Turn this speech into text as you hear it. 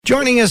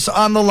Joining us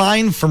on the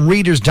line from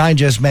Reader's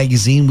Digest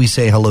magazine, we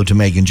say hello to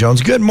Megan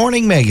Jones. Good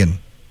morning, Megan.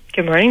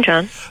 Good morning,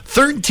 John.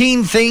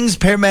 13 Things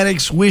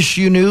Paramedics Wish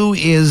You Knew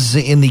is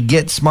in the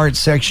Get Smart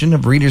section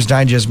of Reader's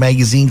Digest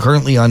magazine,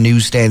 currently on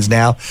newsstands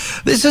now.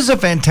 This is a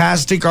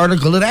fantastic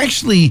article. It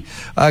actually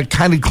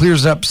kind of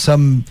clears up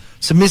some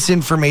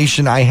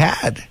misinformation I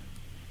had.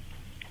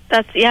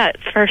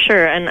 It's for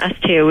sure, and us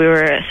too. We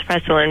were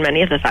surprised to learn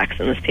many of the facts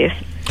in this piece.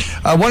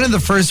 One of the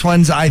first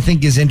ones I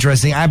think is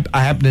interesting. I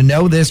happen to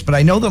know this, but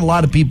I know that a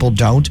lot of people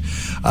don't.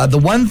 The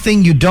one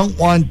thing you don't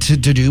want to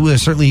do,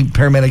 certainly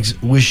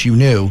paramedics wish you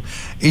knew,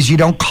 is you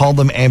don't call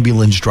them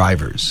ambulance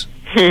drivers.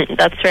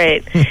 That's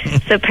right.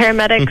 So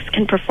paramedics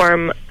can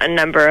perform a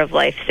number of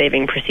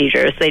life-saving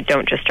procedures. They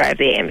don't just drive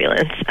the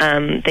ambulance.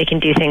 They can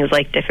do things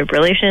like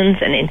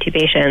defibrillations and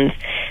intubations,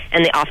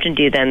 and they often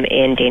do them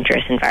in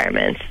dangerous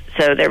environments.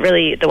 So they're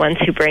really the ones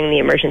who bring the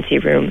emergency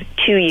room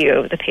to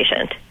you, the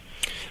patient.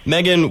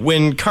 Megan,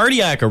 when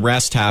cardiac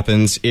arrest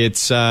happens,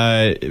 it's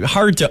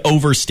hard to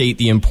overstate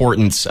the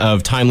importance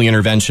of timely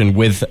intervention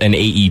with an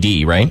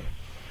AED, right?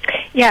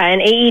 Yeah,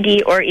 an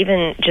AED or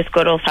even just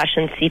good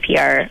old-fashioned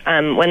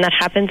CPR. When that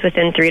happens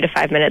within 3 to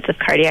 5 minutes of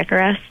cardiac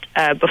arrest,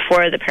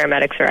 before the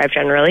paramedics arrive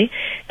generally,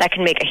 that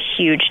can make a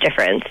huge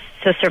difference.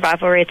 So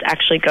survival rates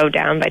actually go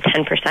down by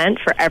 10%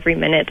 for every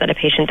minute that a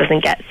patient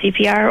doesn't get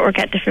CPR or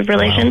get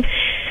defibrillation. Wow.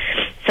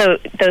 So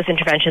those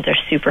interventions are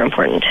super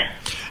important.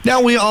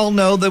 Now, we all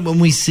know that when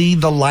we see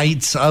the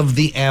lights of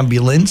the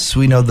ambulance,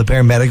 we know the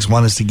paramedics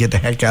want us to get the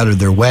heck out of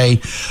their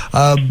way.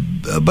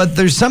 But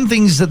there's some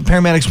things that the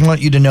paramedics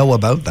want you to know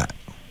about that.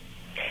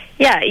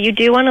 Yeah, you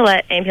do want to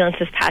let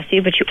ambulances pass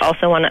you, but you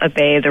also want to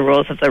obey the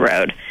rules of the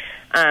road.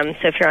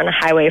 So if you're on a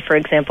highway, for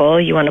example,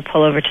 you want to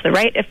pull over to the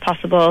right if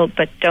possible,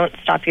 but don't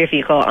stop your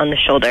vehicle on the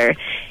shoulder.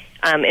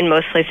 In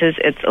most places,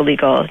 it's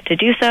illegal to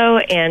do so,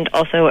 and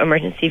also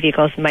emergency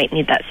vehicles might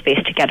need that space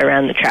to get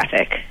around the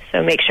traffic.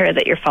 So make sure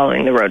that you're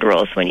following the road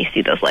rules when you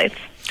see those lights.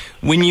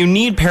 When you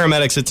need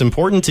paramedics, it's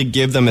important to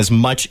give them as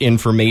much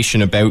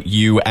information about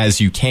you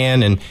as you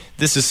can, and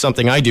this is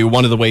something I do.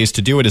 One of the ways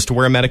to do it is to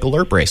wear a medical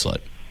alert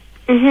bracelet.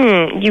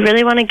 You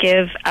really want to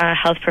give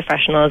health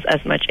professionals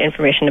as much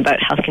information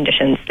about health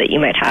conditions that you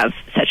might have,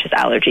 such as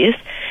allergies.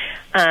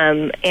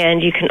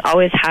 And you can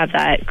always have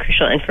that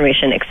crucial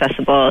information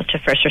accessible to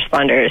first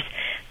responders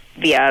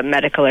via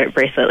medical alert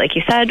bracelet, like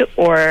you said,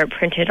 or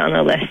printed on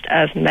a list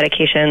of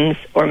medications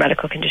or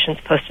medical conditions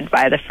posted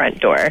by the front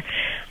door.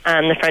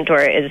 The front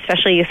door is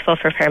especially useful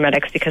for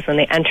paramedics because when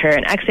they enter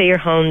and exit your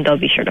home, they'll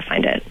be sure to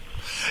find it.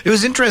 It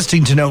was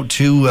interesting to note,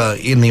 too,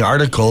 in the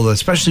article,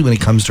 especially when it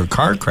comes to a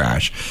car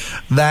crash,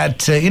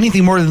 that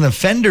anything more than a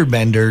fender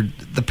bender,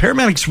 the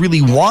paramedics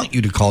really want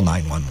you to call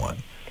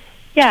 911.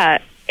 Yeah.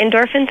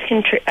 Endorphins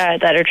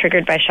that are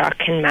triggered by shock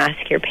can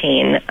mask your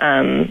pain,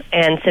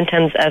 and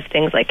symptoms of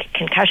things like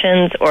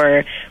concussions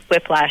or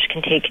whiplash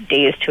can take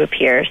days to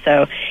appear.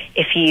 So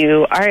if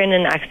you are in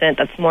an accident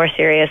that's more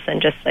serious than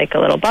just like a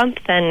little bump,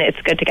 then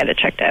it's good to get it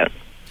checked out.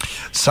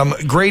 Some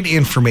great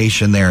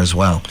information there as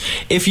well.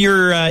 If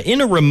you're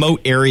in a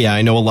remote area,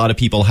 I know a lot of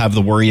people have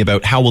the worry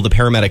about how will the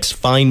paramedics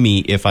find me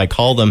if I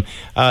call them.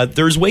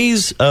 There's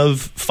ways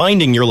of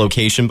finding your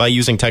location by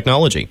using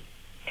technology.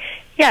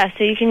 Yeah,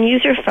 so you can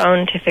use your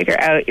phone to figure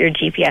out your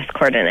GPS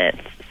coordinates.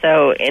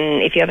 So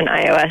if you have an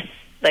iOS,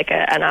 like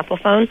an Apple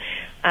phone,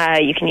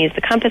 you can use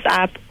the Compass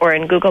app, or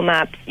in Google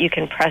Maps, you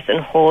can press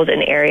and hold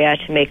an area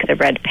to make the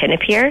red pin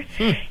appear.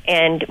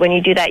 And when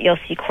you do that, you'll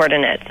see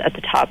coordinates at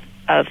the top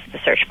of the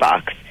search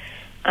box.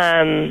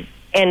 And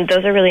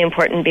those are really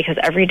important because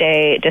every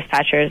day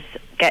dispatchers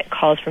get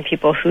calls from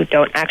people who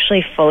don't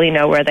actually fully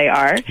know where they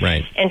are.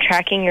 Right. And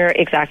tracking your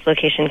exact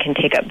location can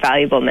take up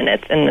valuable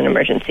minutes in an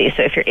emergency.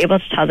 So if you're able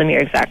to tell them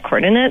your exact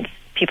coordinates,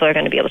 people are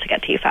going to be able to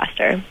get to you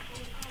faster.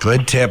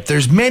 Good tip.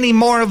 There's many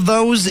more of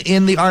those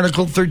in the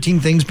article, 13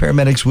 Things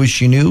Paramedics Wish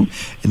You Knew,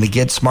 in the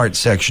Get Smart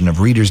section of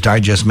Reader's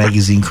Digest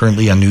magazine,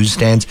 currently on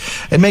newsstands.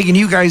 And Megan,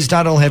 you guys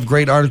not only have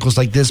great articles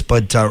like this,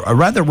 but a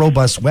rather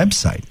robust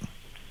website.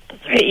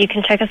 That's right. You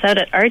can check us out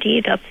at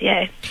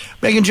rd.ca.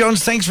 Megan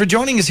Jones, thanks for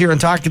joining us here on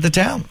Talk of the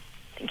Town.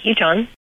 Thank you, John.